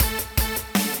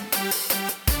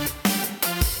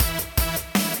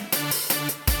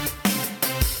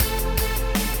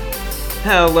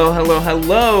Hello, hello,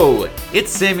 hello! It's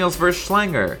Samuels vs.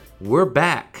 Schlanger. We're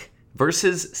back.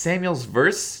 Versus Samuels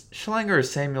versus Schlanger or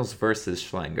Samuels versus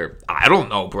Schlanger? I don't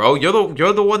know, bro. You're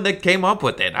the one that came up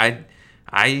with it. I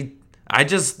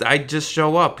just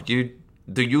show up. Do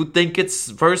you think it's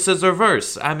versus or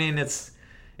verse? I mean, it's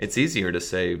easier to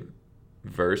say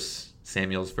verse.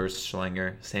 Samuels versus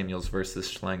Schlanger. Samuels versus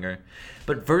Schlanger.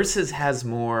 But versus has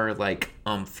more like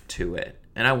umph to it,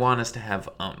 and I want us to have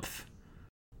umph.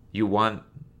 You want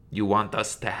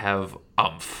us to have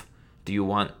umph. Do you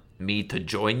want me to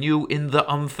join you in the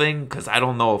umphing? Because I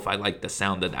don't know if I like the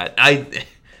sound of that.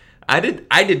 I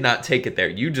did not take it there.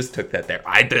 You just took that there.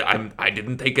 I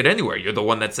didn't take it anywhere. You're the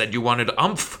one that said you wanted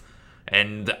umph,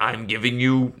 and I'm giving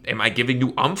you. Am I giving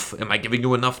you umph? Am I giving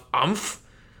you enough umph?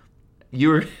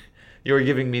 You're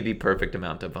giving me the perfect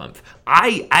amount of umph.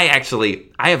 I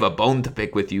have a bone to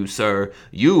pick with you, sir.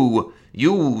 You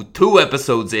 2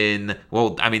 episodes in,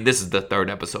 well, I mean, this is the 3rd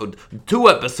episode. 2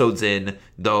 episodes in,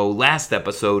 though, last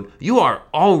episode, you are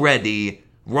already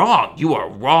wrong. You are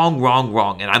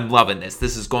wrong, and I'm loving this.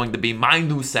 This is going to be my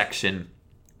new section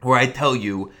where I tell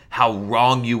you how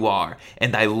wrong you are.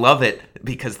 And I love it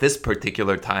because this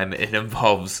particular time it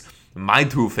involves my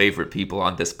 2 favorite people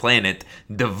on this planet,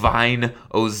 Divine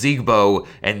Ozigbo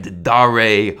and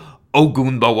Dare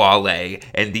Ogunbowale.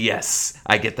 And yes,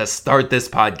 I get to start this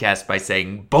podcast by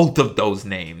saying both of those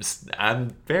names. I'm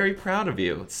very proud of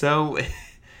you. So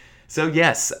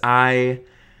yes, I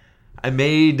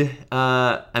made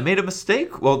a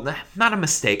mistake. Well, not a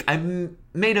mistake. I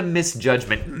made a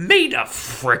misjudgment. Made a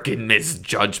frickin'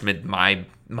 misjudgment. My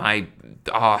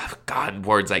oh God,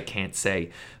 words I can't say.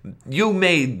 You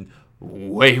made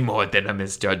way more than a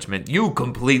misjudgment. You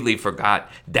completely forgot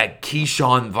that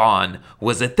Keyshawn Vaughn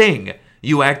was a thing.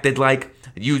 You acted like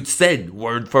you said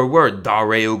word for word Dare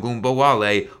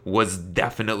Ogunbowale was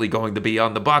definitely going to be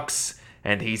on the Bucks,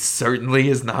 and he certainly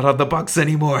is not on the Bucks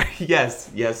anymore.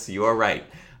 Yes, you are right.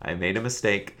 I made a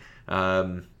mistake.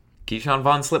 Keyshawn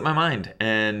Vaughn slipped my mind,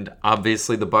 and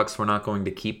obviously the Bucks were not going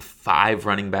to keep 5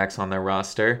 running backs on their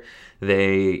roster.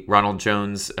 Ronald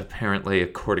Jones, apparently,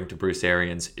 according to Bruce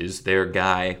Arians, is their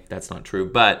guy. That's not true,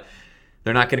 but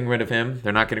they're not getting rid of him.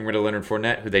 They're not getting rid of Leonard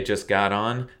Fournette, who they just got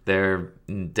on. They're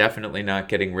definitely not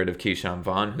getting rid of Keyshawn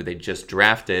Vaughn, who they just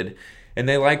drafted. And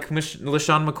they like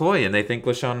LeSean McCoy, and they think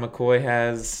LeSean McCoy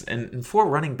has... And 4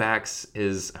 running backs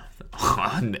is...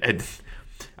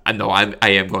 I know I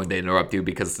am going to interrupt you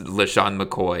because LeSean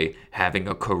McCoy having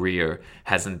a career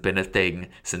hasn't been a thing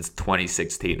since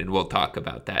 2016, and we'll talk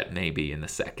about that maybe in a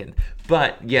second.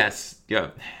 But yes,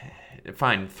 yeah,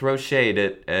 fine. Throw shade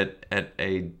at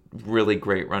a really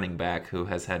great running back who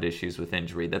has had issues with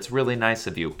injury. That's really nice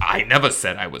of you. I never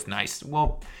said I was nice.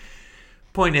 Well,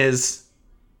 point is,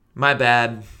 my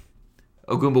bad.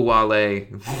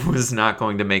 Ogunbowale was not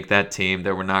going to make that team.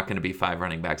 There were not going to be 5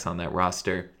 running backs on that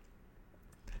roster.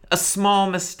 A small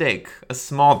mistake. A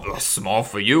small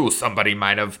for you. Somebody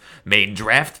might have made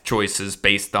draft choices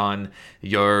based on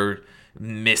your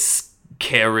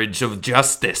miscarriage of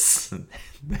justice.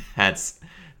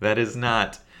 That is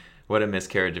not what a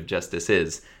miscarriage of justice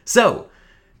is. So,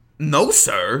 no,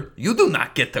 sir, you do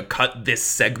not get to cut this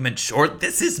segment short.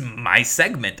 This is my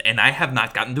segment, and I have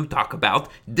not gotten to talk about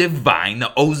Divine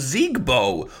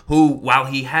Ozigbo, who, while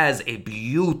he has a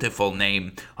beautiful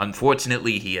name,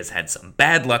 unfortunately he has had some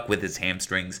bad luck with his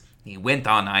hamstrings. He went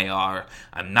on IR.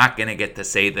 I'm not going to get to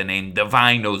say the name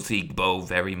Divine Ozigbo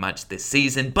very much this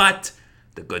season, but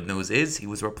the good news is he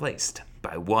was replaced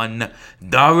by one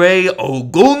Dare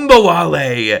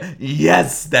Ogunbowale.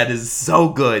 Yes, that is so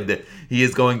good. He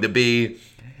is going to be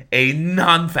a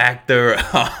non-factor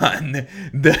on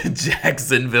the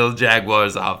Jacksonville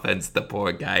Jaguars offense, the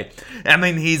poor guy. I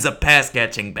mean, he's a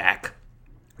pass-catching back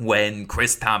when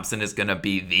Chris Thompson is going to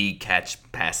be the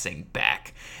catch-passing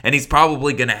back. And he's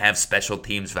probably going to have special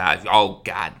teams value. Oh,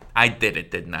 God. I did it,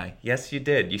 didn't I? Yes, you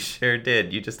did. You sure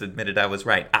did. You just admitted I was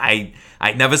right. I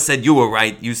never said you were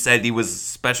right. You said he was a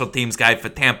special teams guy for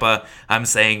Tampa. I'm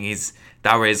saying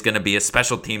Dare is going to be a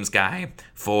special teams guy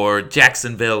for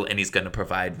Jacksonville, and he's going to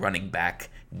provide running back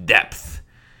depth.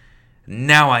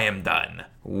 Now I am done.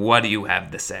 What do you have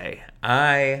to say?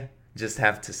 I just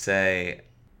have to say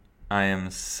I am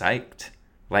psyched.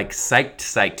 Like,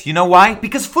 psyched. You know why?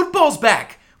 Because football's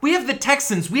back. We have the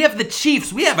Texans, we have the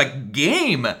Chiefs, we have a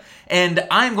game. And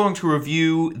I'm going to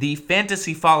review the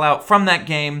fantasy fallout from that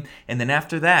game. And then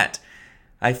after that,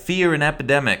 I fear an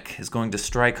epidemic is going to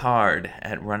strike hard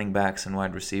at running backs and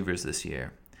wide receivers this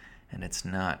year. And it's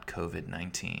not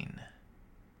COVID-19.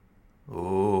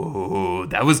 Ooh,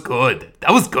 that was good.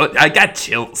 I got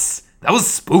chills. That was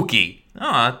spooky.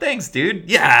 Aw, thanks, dude.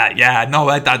 Yeah, no,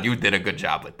 I thought you did a good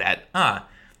job with that.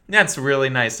 That's really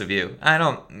nice of you. I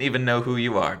don't even know who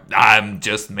you are. I'm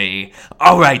just me.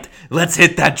 All right, let's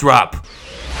hit that drop.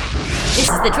 This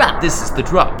is the drop. This is the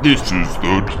drop. This is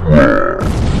the drop.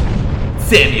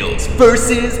 Samuels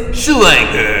versus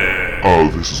Schlanger. Oh,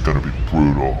 this is gonna be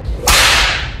brutal.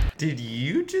 Did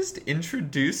you just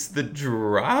introduce the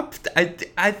drop?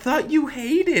 I thought you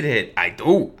hated it. I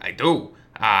do. I don't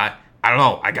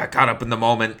know. I got caught up in the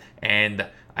moment, and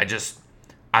I don't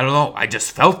know. I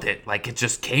just felt it. Like, it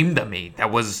just came to me.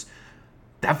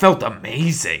 That felt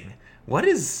amazing. What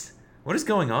is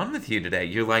going on with you today?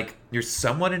 You're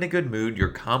somewhat in a good mood. You're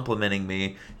complimenting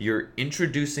me. You're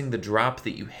introducing the drop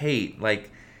that you hate.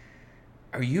 Like,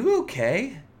 are you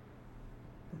okay?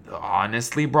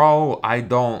 Honestly, bro, I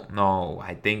don't know.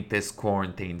 I think this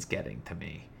quarantine's getting to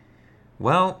me.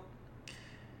 Well,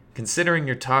 considering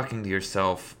you're talking to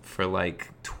yourself for like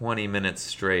 20 minutes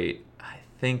straight, I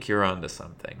think you're onto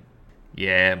something.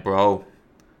 Yeah, bro.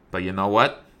 But you know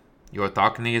what? You're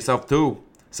talking to yourself too.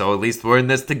 So at least we're in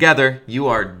this together. You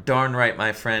are darn right,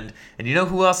 my friend. And you know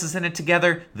who else is in it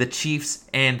together? The Chiefs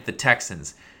and the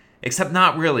Texans. Except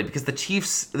not really, because the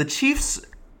Chiefs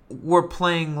were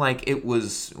playing like it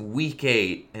was week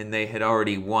 8 and they had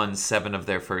already won 7 of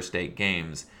their first 8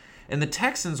 games. And the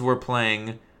Texans were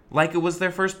playing like it was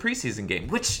their first preseason game,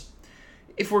 which,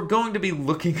 if we're going to be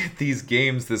looking at these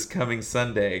games this coming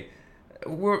Sunday,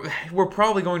 we're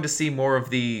probably going to see more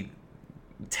of the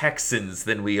Texans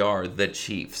than we are the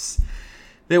Chiefs.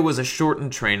 There was a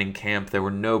shortened training camp. There were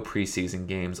no preseason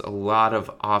games. A lot of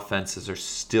offenses are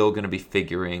still going to be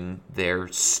figuring their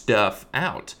stuff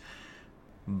out.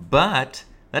 But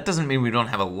that doesn't mean we don't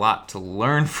have a lot to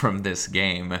learn from this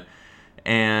game.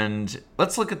 And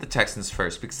let's look at the Texans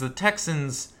first, because the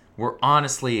Texans were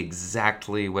honestly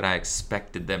exactly what I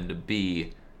expected them to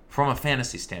be from a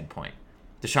fantasy standpoint.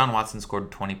 Deshaun Watson scored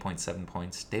 20.7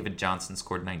 points. David Johnson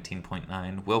scored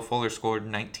 19.9. Will Fuller scored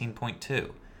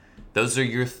 19.2. Those are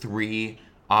your 3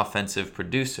 offensive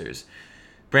producers.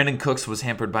 Brandon Cooks was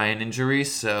hampered by an injury,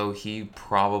 so he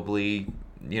probably,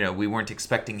 we weren't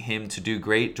expecting him to do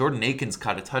great. Jordan Akins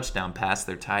caught a touchdown pass,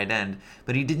 their tight end,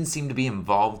 but he didn't seem to be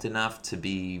involved enough to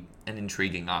be an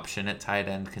intriguing option at tight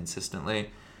end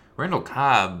consistently. Randall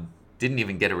Cobb didn't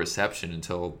even get a reception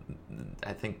until,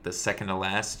 I think, the second to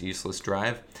last useless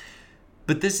drive.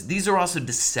 But these are also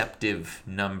deceptive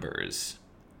numbers.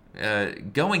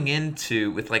 Going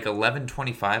into, with like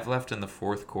 11:25 left in the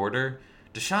fourth quarter,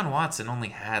 Deshaun Watson only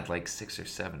had like 6 or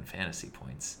 7 fantasy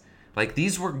points. Like,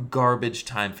 these were garbage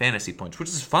time fantasy points, which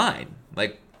is fine.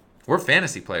 Like, we're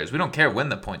fantasy players. We don't care when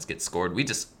the points get scored. We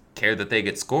just care that they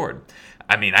get scored.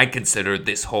 I mean, I consider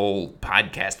this whole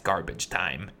podcast garbage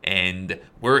time, and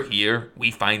we're here. We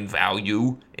find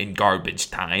value in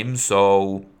garbage time,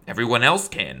 so everyone else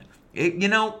can.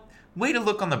 Way to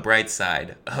look on the bright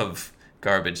side of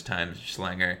garbage time,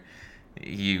 Schlanger.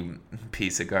 You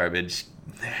piece of garbage.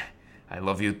 I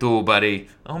love you too, buddy.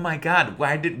 Oh my God,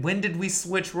 when did we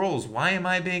switch roles? Why am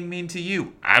I being mean to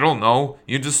you? I don't know.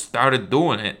 You just started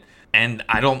doing it. And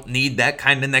I don't need that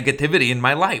kind of negativity in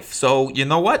my life. So, you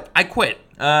know what? I quit.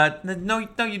 No,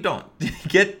 you don't.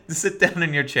 Sit down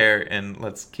in your chair and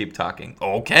let's keep talking.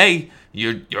 Okay,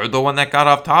 you're the one that got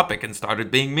off topic and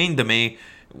started being mean to me.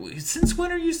 Since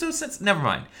when are you so sensitive? Never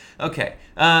mind. Okay,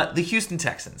 the Houston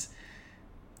Texans.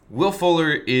 Will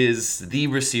Fuller is the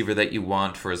receiver that you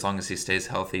want for as long as he stays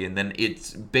healthy. And then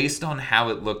it's based on how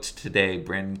it looked today,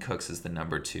 Brandon Cooks is the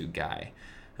number 2 guy.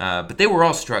 But they were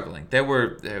all struggling.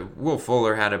 Will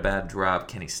Fuller had a bad drop.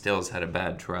 Kenny Stills had a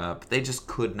bad drop. They just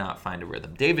could not find a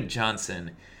rhythm. David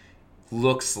Johnson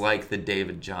looks like the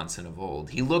David Johnson of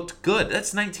old. He looked good.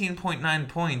 That's 19.9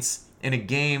 points in a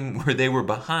game where they were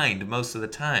behind most of the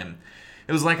time.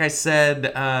 It was like I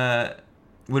said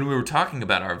when we were talking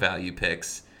about our value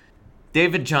picks.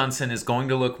 David Johnson is going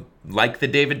to look like the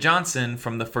David Johnson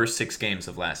from the first 6 games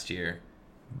of last year.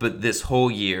 But this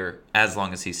whole year, as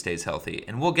long as he stays healthy.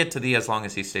 And we'll get to the as long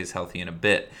as he stays healthy in a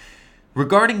bit.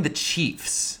 Regarding the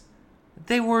Chiefs,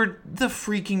 they were the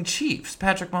freaking Chiefs.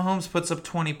 Patrick Mahomes puts up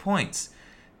 20 points.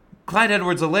 Clyde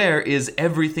Edwards-Helaire is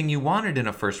everything you wanted in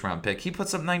a first-round pick. He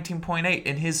puts up 19.8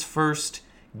 in his first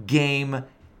game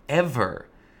ever.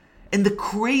 And the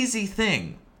crazy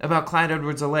thing about Clyde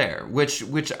Edwards-Helaire, which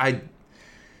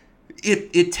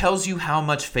It tells you how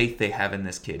much faith they have in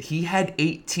this kid. He had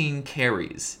 18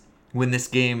 carries when this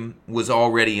game was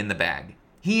already in the bag.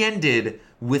 He ended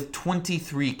with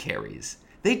 23 carries.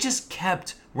 They just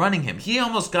kept running him. He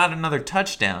almost got another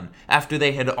touchdown after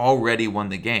they had already won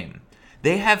the game.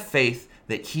 They have faith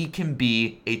that he can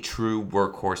be a true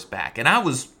workhorse back. And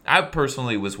I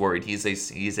personally was worried. He's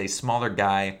a smaller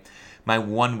guy. My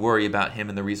one worry about him,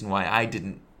 and the reason why I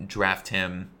didn't draft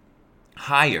him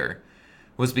higher,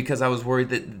 was because I was worried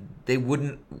that they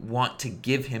wouldn't want to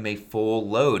give him a full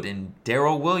load. And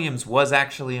Darrell Williams was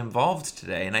actually involved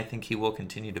today, and I think he will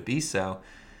continue to be so.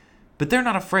 But they're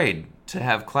not afraid to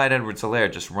have Clyde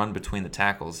Edwards-Helaire just run between the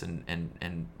tackles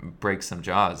and break some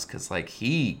jaws, because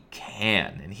he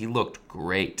can, and he looked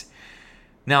great.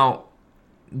 Now,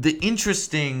 the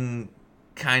interesting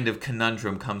kind of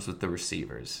conundrum comes with the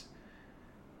receivers.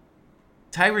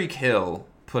 Tyreek Hill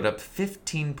put up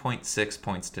 15.6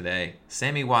 points today.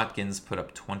 Sammy Watkins put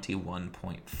up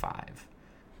 21.5.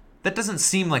 That doesn't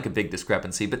seem like a big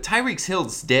discrepancy, but Tyreek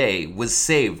Hill's day was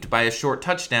saved by a short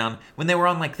touchdown when they were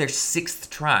on their 6th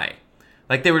try.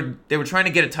 They were trying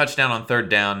to get a touchdown on 3rd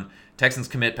down. Texans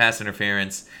commit pass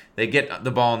interference. They get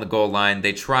the ball on the goal line.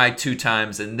 They try 2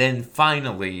 times, and then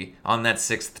finally on that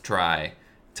 6th try,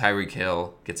 Tyreek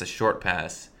Hill gets a short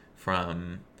pass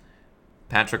from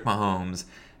Patrick Mahomes,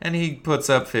 and he puts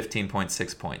up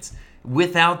 15.6 points.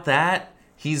 Without that,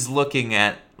 he's looking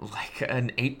at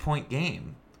an 8-point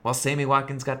game, while Sammy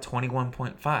Watkins got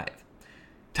 21.5.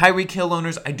 Tyreek Hill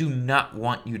owners, I do not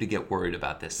want you to get worried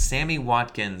about this. Sammy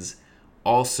Watkins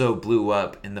also blew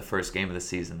up in the first game of the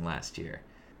season last year.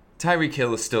 Tyreek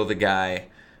Hill is still the guy.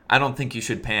 I don't think you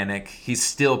should panic. He's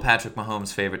still Patrick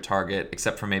Mahomes' favorite target,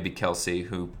 except for maybe Kelce,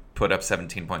 who put up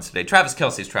 17 points today. Travis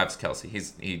Kelce's Travis Kelce.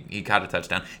 He caught a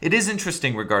touchdown. It is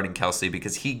interesting regarding Kelce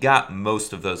because he got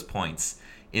most of those points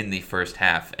in the first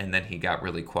half, and then he got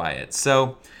really quiet.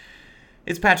 So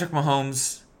it's Patrick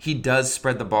Mahomes. He does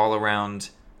spread the ball around.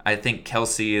 I think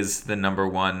Kelce is the number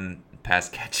 1 pass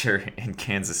catcher in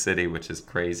Kansas City, which is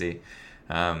crazy.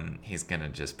 He's going to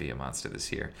just be a monster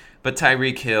this year. But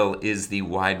Tyreek Hill is the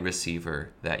wide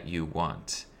receiver that you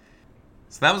want.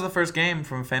 So that was the first game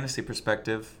from a fantasy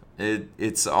perspective.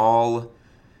 It's all,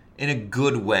 in a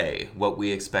good way, what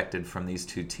we expected from these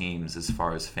two teams as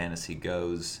far as fantasy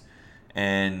goes.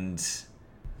 And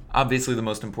obviously the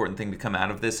most important thing to come out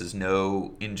of this is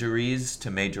no injuries to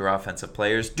major offensive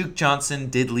players. Duke Johnson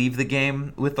did leave the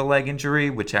game with a leg injury,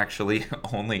 which actually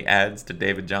only adds to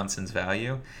David Johnson's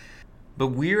value. But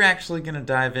we're actually going to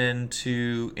dive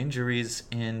into injuries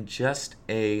in just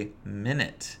a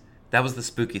minute. That was the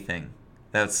spooky thing.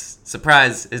 That's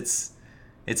surprise. It's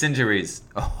injuries.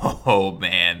 Oh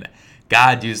man,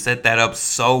 God, you set that up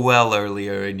so well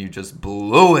earlier, and you just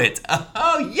blew it.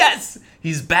 Oh yes,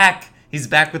 he's back. He's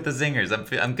back with the zingers.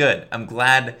 I'm good. I'm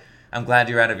glad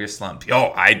you're out of your slump.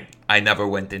 Yo, I never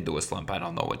went into a slump. I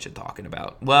don't know what you're talking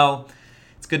about. Well,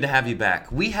 it's good to have you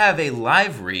back. We have a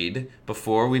live read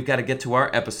before. We've got to get to our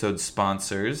episode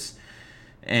sponsors.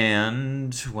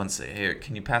 And here,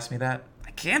 can you pass me that?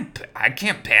 I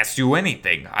can't pass you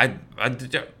anything.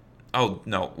 Oh,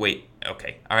 no, wait.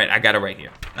 Okay. All right, I got it right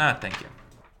here. Thank you.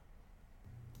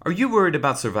 Are you worried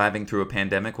about surviving through a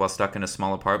pandemic while stuck in a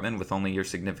small apartment with only your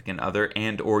significant other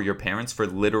and or your parents for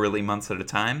literally months at a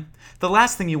time? The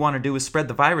last thing you want to do is spread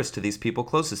the virus to these people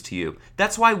closest to you.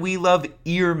 That's why we love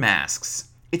ear masks.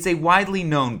 It's a widely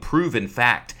known, proven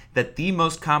fact that the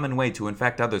most common way to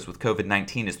infect others with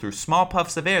COVID-19 is through small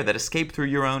puffs of air that escape through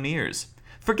your own ears.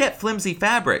 Forget flimsy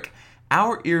fabric.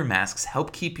 Our ear masks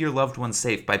help keep your loved ones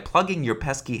safe by plugging your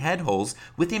pesky head holes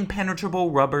with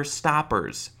impenetrable rubber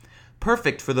stoppers.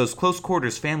 Perfect for those close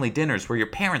quarters family dinners where your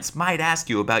parents might ask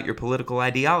you about your political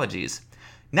ideologies.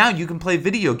 Now you can play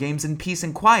video games in peace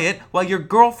and quiet while your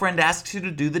girlfriend asks you to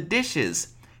do the dishes.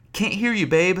 Can't hear you,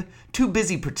 babe. Too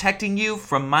busy protecting you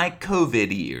from my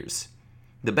COVID ears.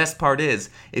 The best part is,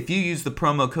 if you use the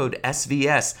promo code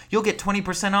SVS, you'll get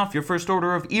 20% off your first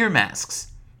order of ear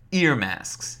masks. Ear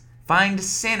masks. Find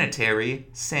sanitary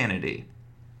sanity.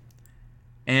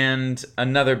 And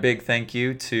another big thank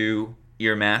you to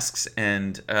Ear Masks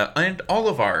and all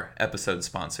of our episode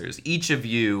sponsors. Each of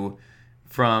you,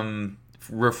 from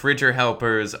Refrigerator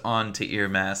Helpers on to Ear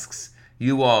Masks,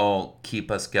 you all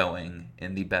keep us going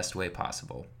in the best way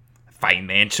possible.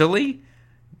 Financially?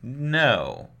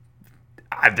 No.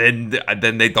 Then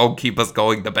they don't keep us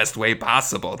going the best way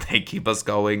possible. They keep us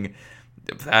going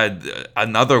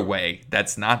another way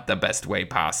that's not the best way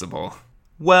possible.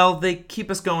 Well, they keep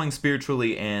us going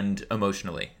spiritually and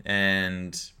emotionally.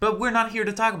 But we're not here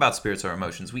to talk about spirits or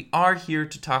emotions. We are here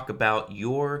to talk about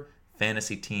your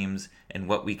fantasy teams and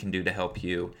what we can do to help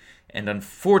you. And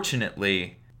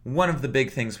unfortunately, one of the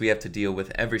big things we have to deal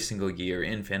with every single year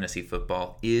in fantasy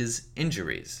football is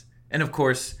injuries. And of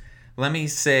course, let me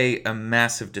say a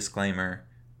massive disclaimer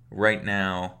right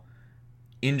now.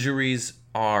 Injuries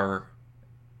are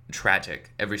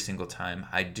tragic every single time.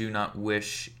 I do not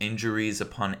wish injuries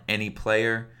upon any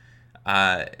player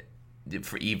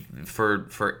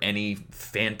for any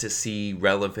fantasy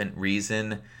relevant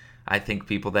reason. I think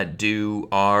people that do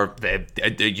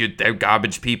they're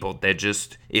garbage people. They're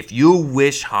just, if you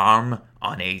wish harm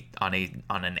on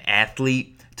an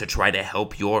athlete to try to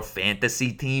help your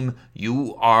fantasy team,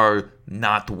 you are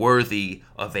not worthy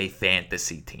of a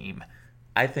fantasy team.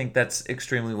 I think that's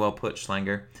extremely well put,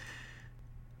 Schlanger.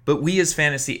 But we as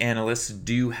fantasy analysts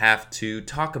do have to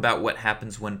talk about what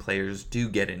happens when players do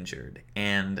get injured.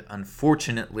 And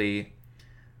unfortunately,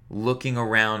 looking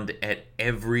around at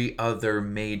every other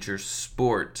major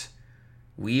sport,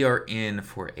 we are in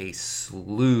for a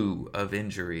slew of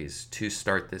injuries to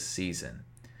start this season.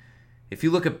 If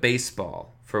you look at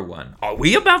baseball, for one, are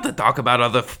we about to talk about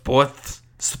other sports?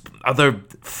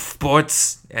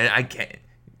 I can't.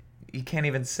 You can't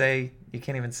even say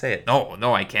it.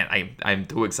 No, I can't. I'm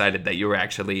too excited that you're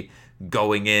actually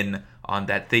going in on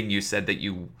that thing you said that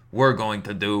you were going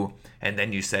to do, and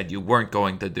then you said you weren't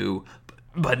going to do,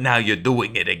 but now you're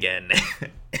doing it again.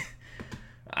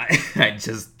 I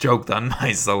just choked on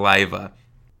my saliva.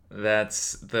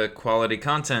 That's the quality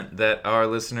content that our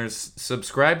listeners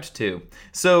subscribed to.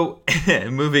 So,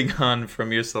 moving on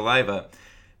from your saliva,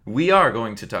 we are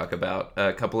going to talk about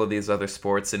a couple of these other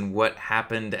sports and what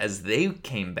happened as they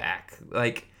came back.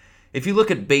 Like, if you look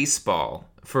at baseball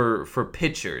for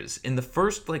pitchers, in the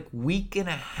first week and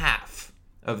a half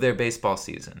of their baseball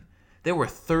season, there were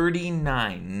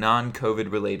 39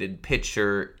 non-COVID related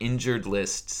pitcher injured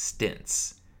list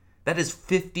stints. That is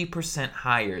 50%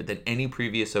 higher than any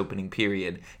previous opening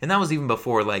period. And that was even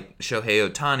before Shohei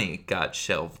Ohtani got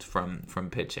shelved from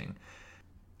pitching.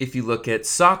 If you look at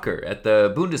soccer, at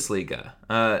the Bundesliga,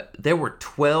 there were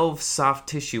 12 soft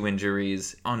tissue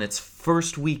injuries on its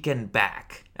first weekend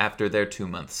back after their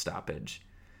 2-month stoppage.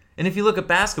 And if you look at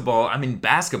basketball,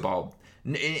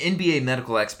 NBA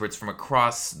medical experts from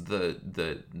across the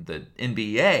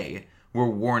NBA were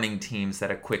warning teams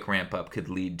that a quick ramp-up could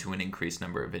lead to an increased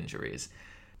number of injuries.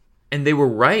 And they were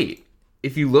right.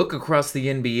 If you look across the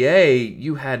NBA,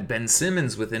 you had Ben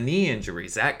Simmons with a knee injury,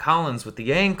 Zach Collins with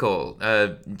the ankle,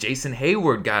 Jason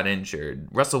Hayward got injured,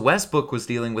 Russell Westbrook was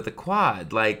dealing with a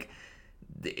quad.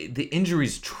 The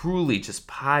injuries truly just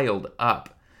piled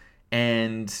up.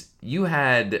 And you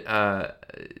had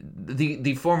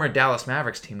the former Dallas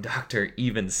Mavericks team doctor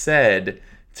even said,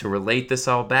 to relate this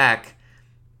all back,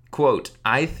 quote,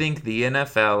 "I think the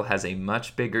NFL has a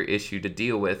much bigger issue to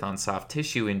deal with on soft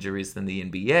tissue injuries than the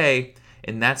NBA,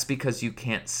 and that's because you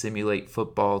can't simulate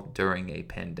football during a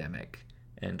pandemic,"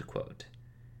 end quote.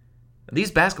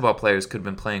 These basketball players could have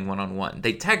been playing one-on-one.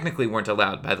 They technically weren't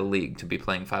allowed by the league to be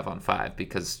playing 5-on-5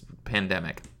 because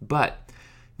pandemic, but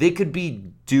they could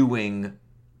be doing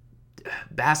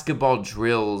basketball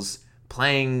drills,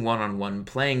 playing one-on-one,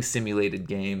 playing simulated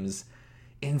games.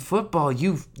 In football,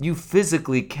 you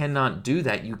physically cannot do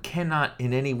that. You cannot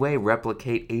in any way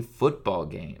replicate a football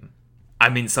game. I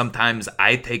mean, sometimes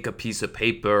I take a piece of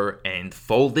paper and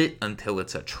fold it until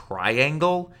it's a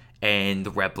triangle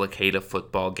and replicate a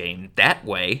football game that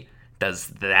way. Does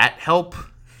that help?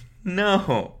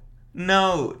 No,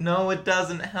 it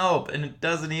doesn't help, and it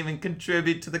doesn't even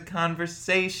contribute to the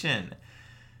conversation.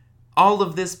 All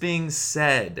of this being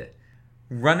said,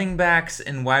 running backs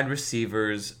and wide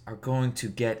receivers are going to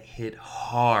get hit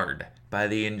hard by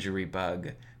the injury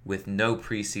bug with no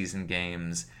preseason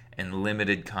games and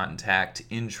limited contact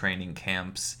in training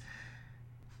camps.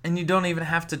 And you don't even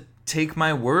have to take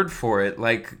my word for it.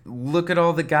 Look at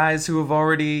all the guys who have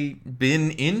already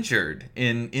been injured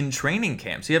in training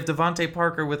camps. You have Devontae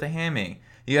Parker with a hammy.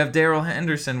 You have Darrell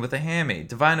Henderson with a hammy.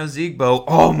 Devine Ozigbo,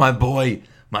 oh my boy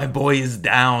is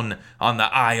down on the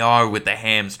IR with the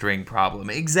hamstring problem.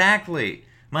 Exactly.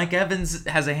 Mike Evans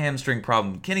has a hamstring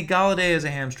problem. Kenny Golladay has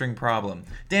a hamstring problem.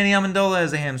 Danny Amendola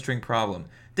has a hamstring problem.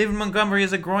 David Montgomery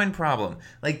has a groin problem.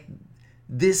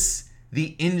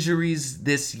 The injuries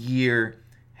this year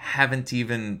haven't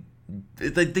even...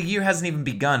 the year hasn't even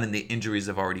begun and the injuries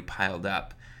have already piled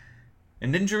up.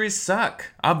 And injuries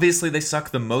suck. Obviously, they suck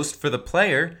the most for the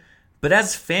player. But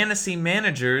as fantasy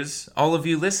managers, all of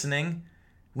you listening,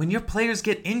 when your players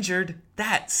get injured,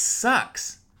 that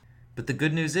sucks. But the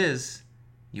good news is,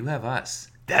 you have us.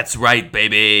 That's right,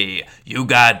 baby. You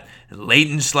got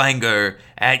Leighton Schlanger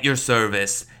at your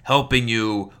service, helping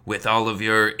you with all of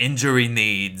your injury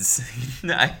needs.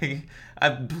 I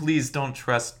please don't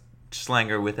trust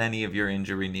Schlanger with any of your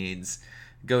injury needs.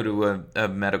 Go to a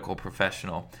medical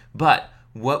professional. But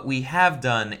what we have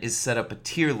done is set up a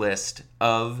tier list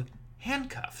of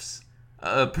handcuffs,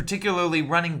 particularly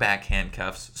running back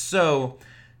handcuffs. So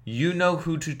you know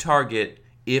who to target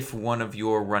if one of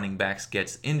your running backs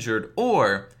gets injured,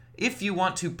 or if you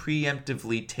want to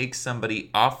preemptively take somebody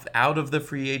out of the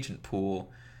free agent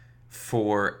pool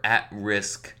for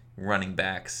at-risk running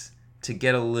backs to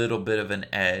get a little bit of an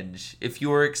edge if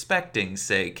you're expecting,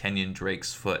 say, Kenyon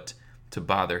Drake's foot to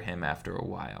bother him after a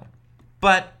while.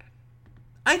 But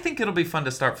I think it'll be fun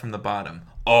to start from the bottom.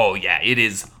 Oh yeah, it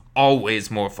is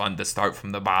always more fun to start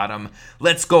from the bottom.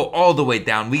 Let's go all the way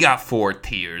down. We got 4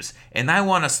 tiers, and I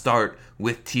want to start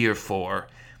with tier 4.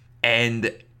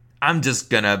 And I'm just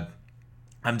gonna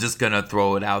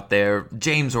throw it out there.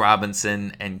 James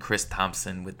Robinson and Chris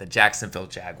Thompson with the Jacksonville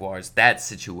Jaguars. That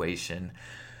situation,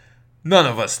 none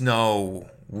of us know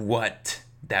what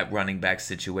that running back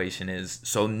situation is,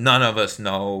 so none of us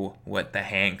know what the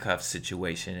handcuff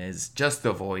situation is. Just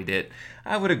avoid it.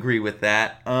 I would agree with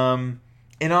that. And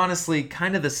honestly,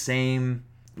 kind of the same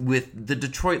with the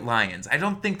Detroit Lions. I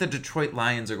don't think the Detroit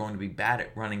Lions are going to be bad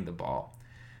at running the ball.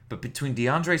 But between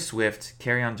DeAndre Swift,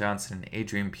 Kerryon Johnson, and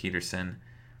Adrian Peterson,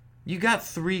 you got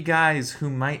 3 guys who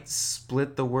might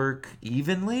split the work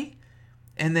evenly.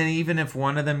 And then even if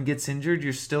one of them gets injured,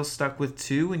 you're still stuck with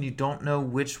 2, and you don't know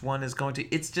which one is going to.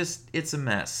 It's a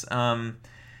mess.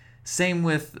 Same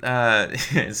with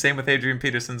Adrian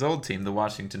Peterson's old team, the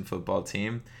Washington football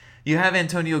team. You have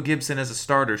Antonio Gibson as a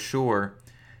starter, sure,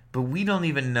 but we don't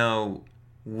even know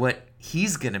what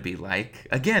he's going to be like.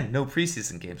 Again, no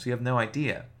preseason games. We have no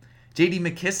idea. J.D.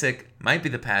 McKissick might be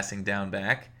the passing down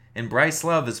back, and Bryce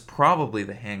Love is probably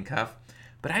the handcuff,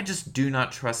 but I just do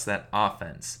not trust that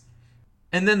offense.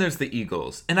 And then there's the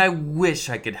Eagles, and I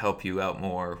wish I could help you out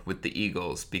more with the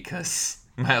Eagles because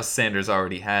Miles Sanders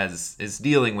already is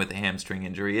dealing with a hamstring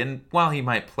injury, and while he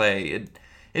might play,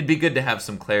 it'd be good to have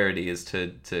some clarity as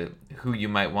to who you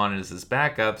might want as his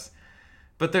backups.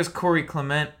 But there's Corey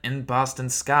Clement and Boston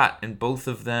Scott, and both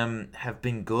of them have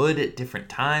been good at different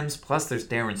times. Plus, there's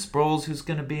Darren Sproles, who's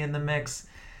going to be in the mix.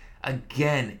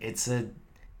 Again, it's a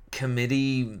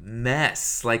committee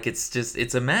mess.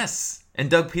 It's a mess. And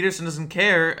Doug Peterson doesn't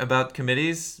care about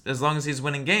committees as long as he's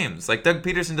winning games. Doug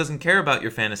Peterson doesn't care about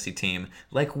your fantasy team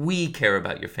like we care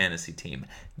about your fantasy team.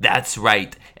 That's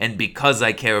right. And because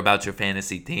I care about your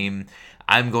fantasy team,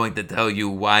 I'm going to tell you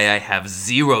why I have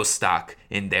 0 stock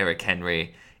in Derrick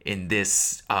Henry in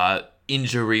this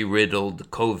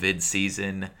injury-riddled COVID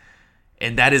season.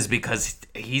 And that is because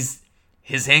his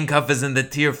handcuff is in the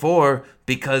tier 4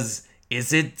 because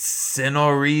is it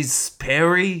Senorise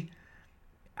Perry?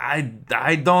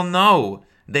 I don't know.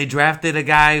 They drafted a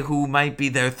guy who might be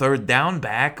their 3rd down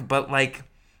back, but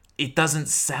it doesn't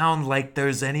sound like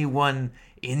there's anyone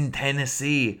in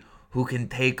Tennessee who can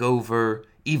take over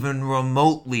even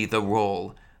remotely the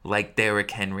role like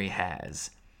Derrick Henry has.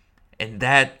 And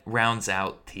that rounds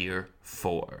out tier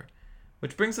 4,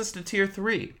 which brings us to tier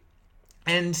 3.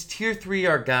 And tier 3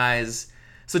 are guys.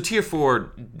 So tier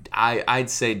 4, I'd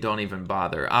say don't even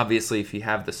bother. Obviously, if you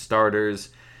have the starters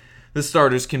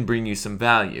can bring you some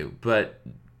value, but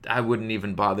I wouldn't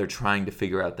even bother trying to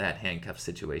figure out that handcuff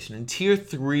situation. In tier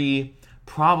 3,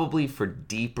 probably for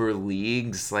deeper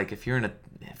leagues, if you're in a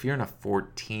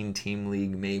 14-team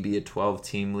league, maybe a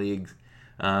 12-team league,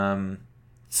 some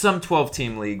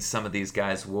 12-team leagues, some of these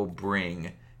guys will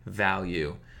bring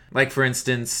value. For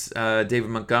instance, David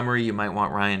Montgomery, you might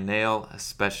want Ryan Nail,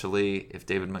 especially if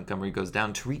David Montgomery goes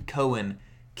down. Tariq Cohen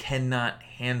cannot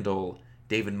handle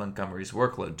David Montgomery's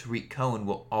workload. Tariq Cohen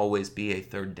will always be a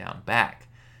 3rd down back.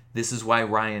 This is why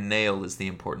Ryan Nail is the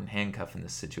important handcuff in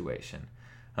this situation.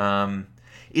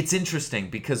 It's interesting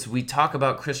because we talk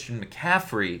about Christian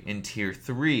McCaffrey in tier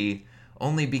 3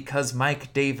 only because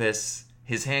Mike Davis,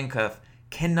 his handcuff,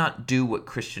 cannot do what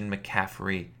Christian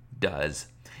McCaffrey does.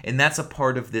 And that's a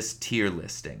part of this tier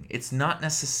listing. It's not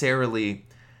necessarily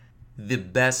the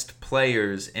best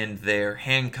players and their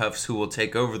handcuffs who will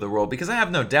take over the role, because I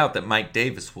have no doubt that Mike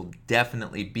Davis will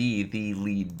definitely be the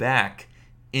lead back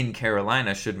in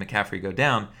Carolina should McCaffrey go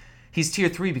down. He's tier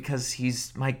 3 because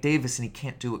he's Mike Davis and he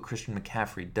can't do what Christian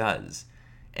McCaffrey does.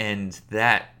 And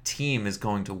that team is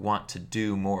going to want to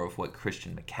do more of what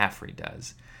Christian McCaffrey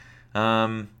does.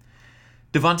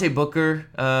 Devontae Booker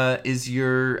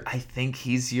I think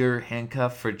he's your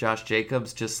handcuff for Josh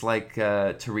Jacobs, just like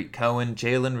Tariq Cohen.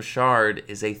 Jalen Richard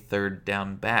is a 3rd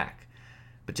down back.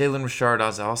 But Jalen Richard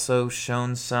has also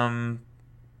shown some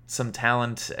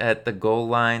talent at the goal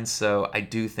line, so I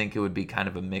do think it would be kind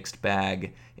of a mixed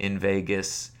bag in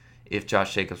Vegas if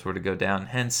Josh Jacobs were to go down,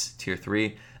 hence tier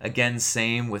 3. Again,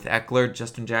 same with Eckler,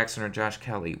 Justin Jackson, or Josh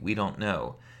Kelly. We don't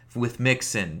know. With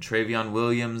Mixon, Travion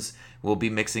Williams will be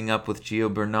mixing up with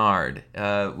Gio Bernard.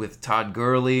 With Todd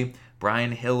Gurley,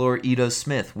 Brian Hill, or Ito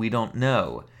Smith, we don't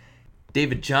know.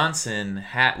 David Johnson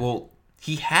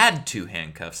he had 2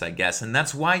 handcuffs, I guess, and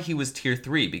that's why he was tier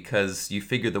 3, because you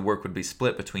figure the work would be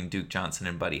split between Duke Johnson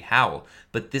and Buddy Howell.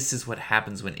 But this is what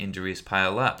happens when injuries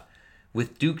pile up.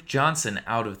 With Duke Johnson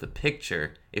out of the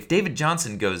picture, if David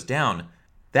Johnson goes down,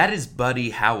 that is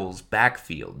Buddy Howell's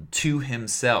backfield to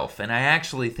himself, and I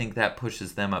actually think that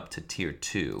pushes them up to tier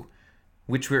 2,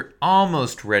 which we're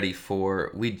almost ready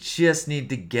for. We just need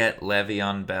to get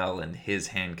Le'Veon Bell and his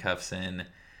handcuffs in.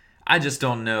 I just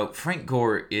don't know. Frank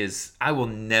Gore I will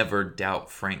never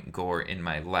doubt Frank Gore in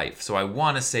my life. So I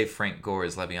want to say Frank Gore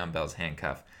is Le'Veon Bell's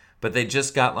handcuff. But they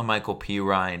just got LaMichael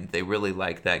Pirine. They really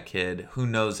like that kid. Who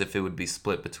knows if it would be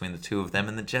split between the two of them.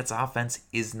 And the Jets' offense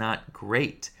is not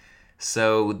great.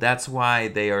 So that's why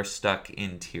they are stuck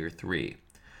in tier 3.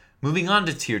 Moving on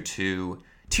to tier 2.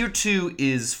 Tier 2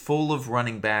 is full of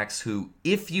running backs who,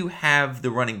 if you have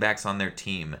the running backs on their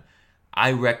team,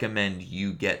 I recommend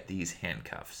you get these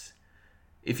handcuffs.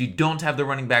 If you don't have the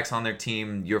running backs on their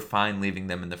team, you're fine leaving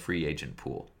them in the free agent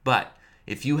pool. But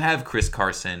if you have Chris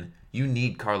Carson, you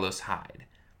need Carlos Hyde.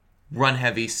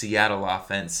 Run-heavy Seattle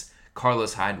offense,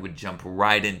 Carlos Hyde would jump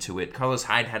right into it. Carlos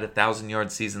Hyde had a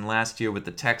 1,000-yard season last year with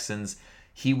the Texans.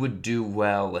 He would do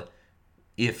well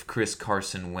if Chris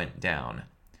Carson went down.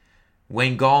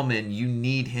 Wayne Gallman, you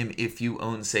need him if you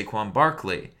own Saquon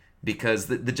Barkley, because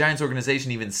the Giants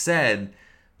organization even said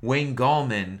Wayne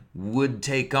Gallman would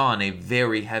take on a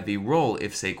very heavy role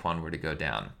if Saquon were to go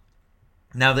down.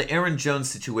 Now, the Aaron Jones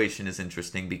situation is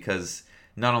interesting because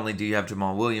not only do you have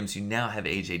Jamal Williams, you now have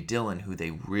A.J. Dillon, who they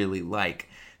really like.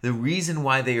 The reason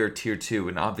why they are tier 2,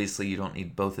 and obviously you don't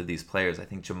need both of these players, I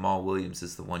think Jamal Williams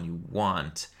is the one you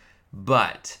want,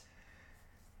 but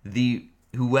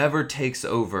whoever takes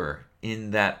over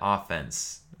in that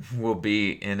offense will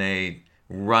be in a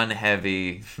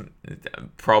run-heavy,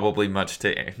 probably much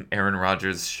to Aaron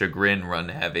Rodgers' chagrin,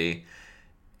 run-heavy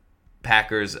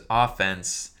Packers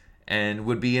offense, and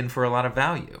would be in for a lot of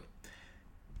value.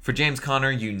 For James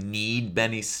Conner, you need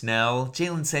Benny Snell.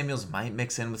 Jalen Samuels might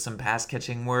mix in with some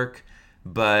pass-catching work,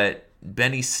 but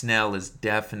Benny Snell is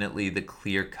definitely the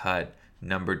clear-cut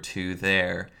number 2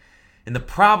 there. And the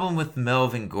problem with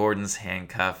Melvin Gordon's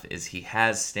handcuff is he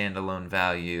has standalone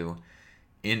value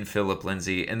in Phillip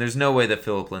Lindsay, and there's no way that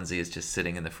Phillip Lindsay is just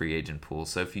sitting in the free agent pool.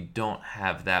 So if you don't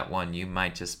have that one, you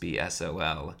might just be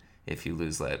SOL if you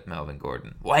lose Melvin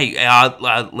Gordon. Wait,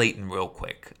 Leighton, real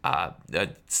quick.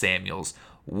 Samuels,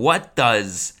 what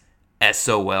does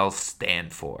SOL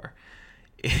stand for?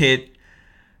 It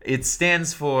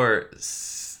stands for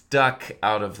stuck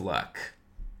out of luck.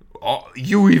 Oh,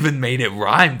 you even made it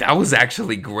rhyme. That was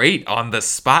actually great on the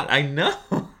spot. I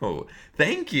know.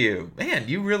 Thank you. Man,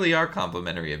 you really are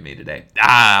complimentary of me today.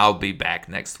 I'll be back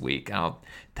next week. I'll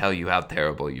tell you how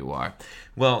terrible you are.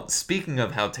 Well, speaking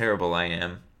of how terrible I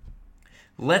am,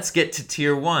 let's get to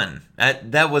tier 1.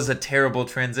 That was a terrible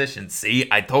transition. See,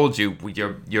 I told you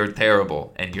you're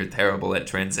terrible, and you're terrible at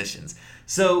transitions.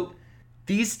 So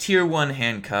these tier 1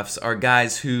 handcuffs are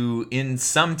guys who, in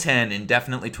some 10 and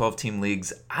definitely 12-team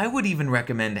leagues, I would even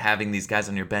recommend having these guys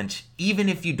on your bench, even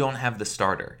if you don't have the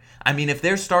starter. I mean, if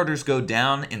their starters go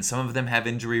down, and some of them have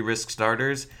injury risk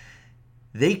starters,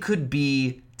 they could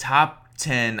be top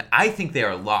 10. I think they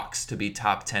are locks to be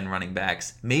top 10 running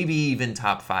backs, maybe even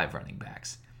top 5 running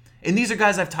backs. And these are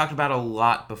guys I've talked about a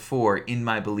lot before in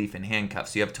my belief in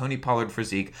handcuffs. You have Tony Pollard for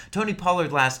Zeke. Tony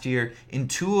Pollard last year, in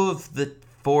 2 of the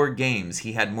 4 games,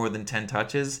 he had more than 10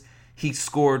 touches. He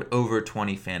scored over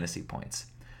 20 fantasy points.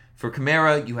 For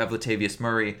Kamara, you have Latavius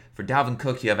Murray. For Dalvin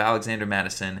Cook, you have Alexander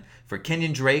Mattison. For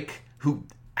Kenyon Drake, who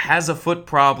has a foot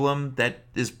problem that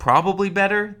is probably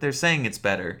better. They're saying it's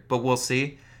better, but we'll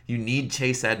see. You need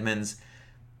Chase Edmonds.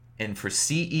 And for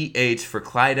CEH, for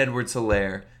Clyde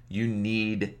Edwards-Helaire, you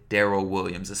need Darrell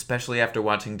Williams, especially after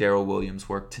watching Darrell Williams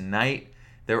work tonight.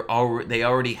 They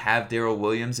already have Darrell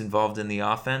Williams involved in the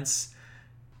offense.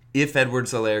 If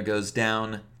Edwards-Helaire goes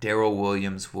down, Darrell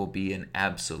Williams will be an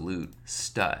absolute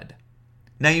stud.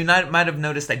 Now, you might have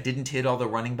noticed I didn't hit all the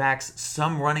running backs.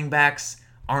 Some running backs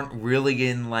aren't really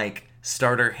in,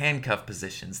 starter handcuff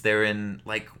positions. They're in,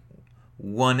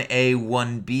 1A,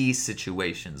 1B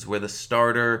situations where the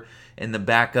starter and the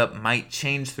backup might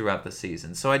change throughout the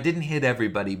season. So I didn't hit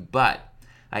everybody, but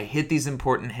I hit these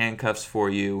important handcuffs for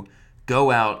you.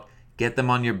 Go out, get them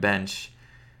on your bench,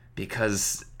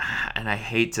 because, and I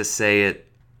hate to say it,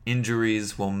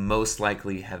 injuries will most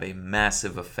likely have a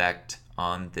massive effect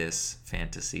on this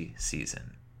fantasy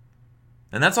season.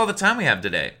 And that's all the time we have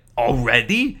today.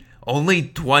 Already? Only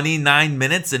 29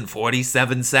 minutes and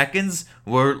 47 seconds?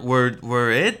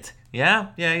 Were it? Yeah,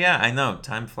 I know.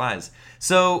 Time flies.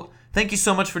 So, thank you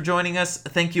so much for joining us.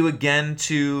 Thank you again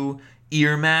to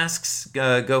ear masks.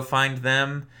 Go find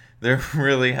them. They're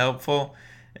really helpful.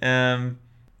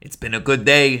 It's been a good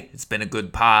day. It's been a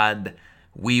good pod.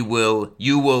 You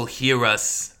will hear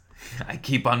us. I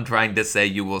keep on trying to say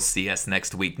you will see us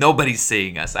next week. Nobody's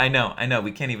seeing us. I know.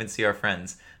 We can't even see our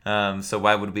friends. So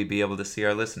why would we be able to see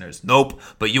our listeners? Nope.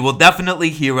 But you will definitely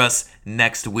hear us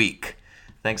next week.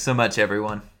 Thanks so much,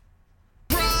 everyone.